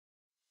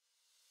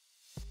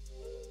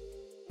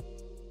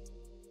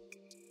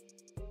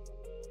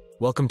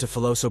Welcome to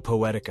Philoso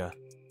Poetica,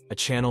 a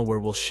channel where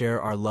we'll share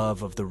our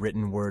love of the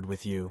written word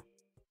with you.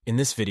 In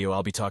this video,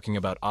 I'll be talking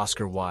about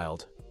Oscar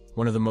Wilde,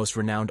 one of the most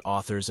renowned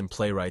authors and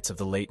playwrights of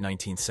the late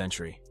 19th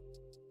century.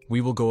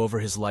 We will go over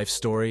his life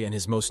story and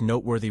his most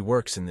noteworthy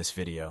works in this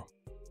video.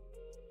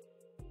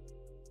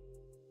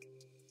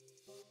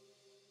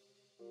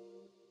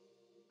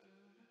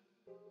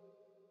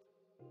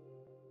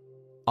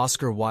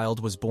 Oscar Wilde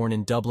was born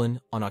in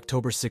Dublin on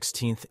October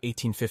 16,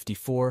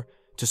 1854,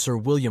 to Sir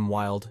William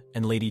Wilde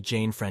and Lady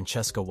Jane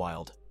Francesca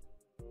Wilde.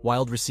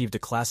 Wilde received a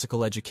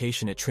classical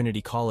education at Trinity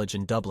College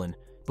in Dublin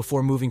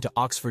before moving to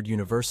Oxford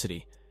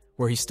University,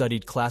 where he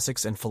studied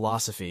classics and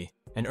philosophy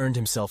and earned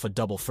himself a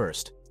double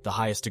first, the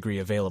highest degree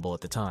available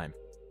at the time.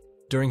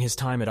 During his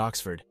time at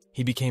Oxford,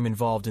 he became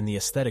involved in the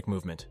aesthetic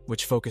movement,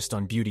 which focused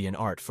on beauty and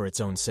art for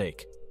its own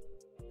sake.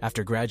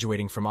 After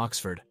graduating from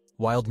Oxford,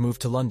 Wilde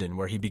moved to London,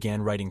 where he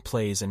began writing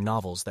plays and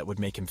novels that would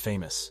make him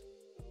famous.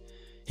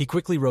 He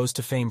quickly rose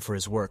to fame for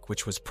his work,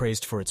 which was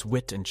praised for its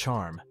wit and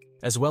charm,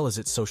 as well as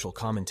its social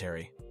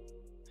commentary.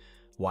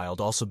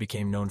 Wilde also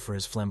became known for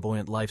his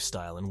flamboyant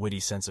lifestyle and witty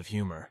sense of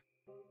humor.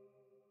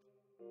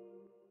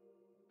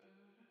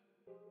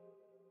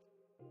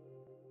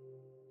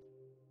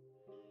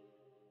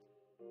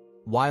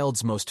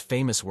 Wilde's most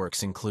famous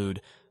works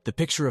include The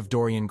Picture of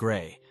Dorian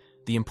Gray,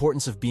 The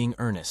Importance of Being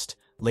Earnest,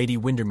 Lady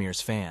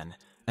Windermere's Fan,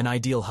 An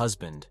Ideal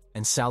Husband,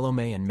 and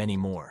Salome, and many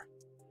more.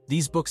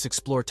 These books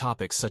explore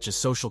topics such as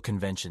social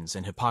conventions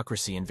and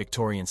hypocrisy in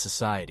Victorian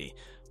society.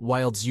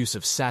 Wilde's use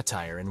of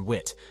satire and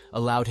wit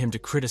allowed him to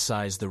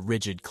criticize the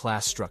rigid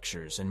class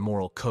structures and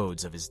moral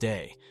codes of his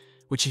day,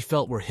 which he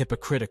felt were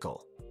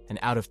hypocritical and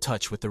out of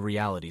touch with the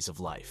realities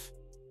of life.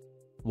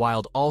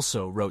 Wilde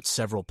also wrote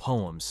several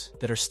poems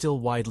that are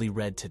still widely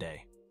read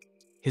today.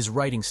 His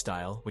writing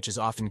style, which is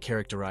often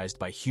characterized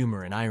by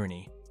humor and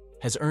irony,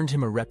 has earned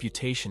him a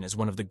reputation as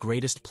one of the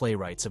greatest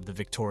playwrights of the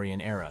Victorian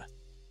era.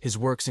 His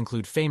works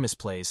include famous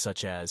plays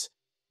such as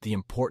The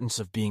Importance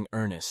of Being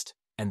Earnest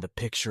and The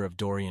Picture of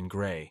Dorian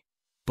Gray,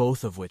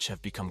 both of which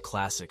have become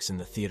classics in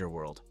the theater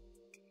world.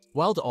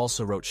 Wilde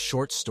also wrote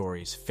short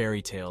stories,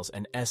 fairy tales,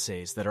 and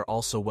essays that are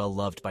also well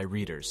loved by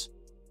readers.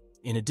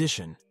 In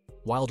addition,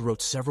 Wilde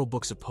wrote several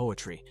books of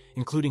poetry,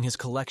 including his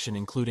collection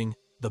including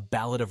The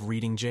Ballad of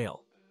Reading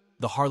Gaol,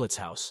 The Harlot's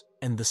House,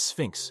 and The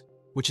Sphinx,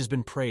 which has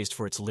been praised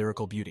for its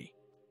lyrical beauty.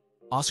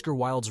 Oscar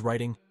Wilde's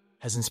writing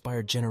has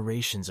inspired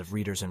generations of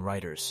readers and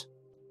writers.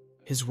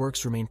 His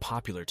works remain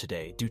popular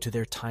today due to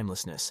their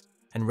timelessness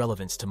and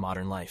relevance to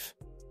modern life,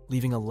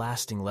 leaving a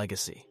lasting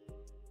legacy.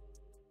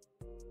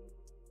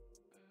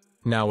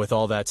 Now, with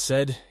all that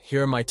said,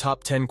 here are my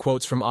top 10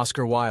 quotes from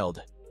Oscar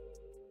Wilde.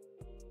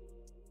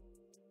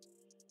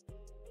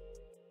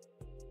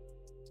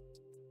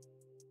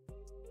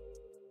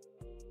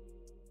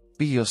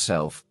 Be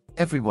yourself,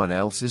 everyone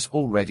else is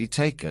already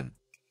taken.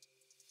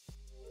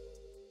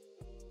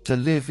 To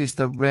live is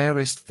the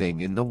rarest thing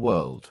in the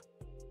world.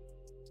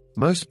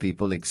 Most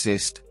people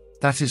exist,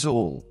 that is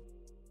all.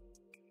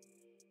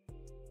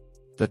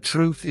 The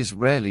truth is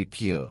rarely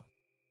pure,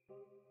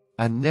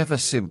 and never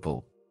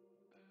simple.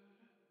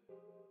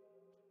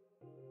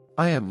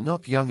 I am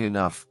not young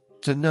enough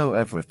to know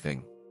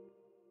everything.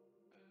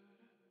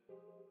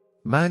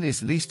 Man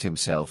is least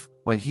himself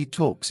when he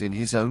talks in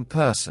his own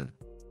person.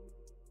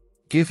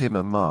 Give him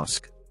a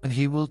mask, and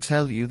he will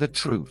tell you the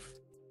truth.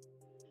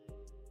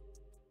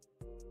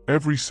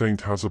 Every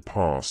saint has a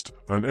past,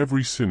 and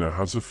every sinner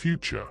has a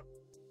future.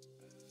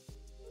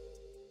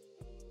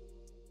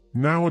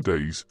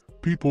 Nowadays,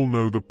 people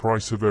know the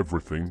price of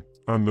everything,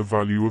 and the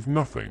value of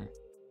nothing.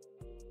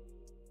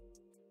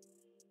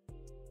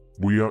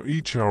 We are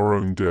each our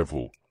own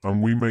devil,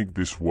 and we make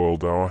this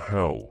world our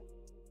hell.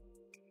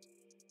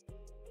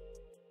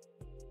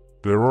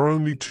 There are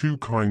only two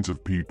kinds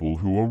of people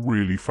who are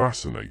really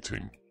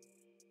fascinating.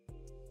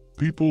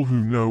 People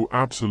who know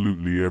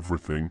absolutely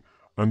everything,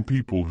 and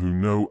people who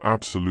know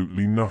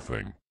absolutely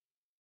nothing.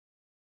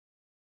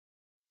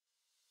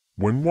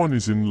 When one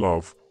is in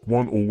love,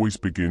 one always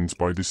begins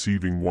by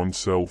deceiving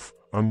oneself,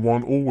 and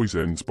one always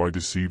ends by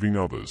deceiving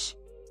others.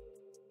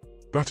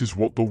 That is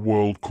what the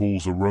world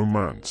calls a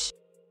romance.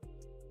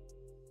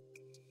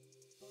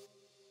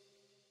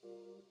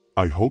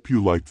 I hope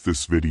you liked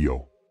this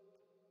video.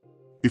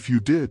 If you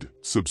did,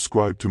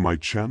 subscribe to my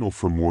channel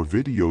for more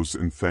videos,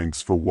 and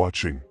thanks for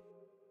watching.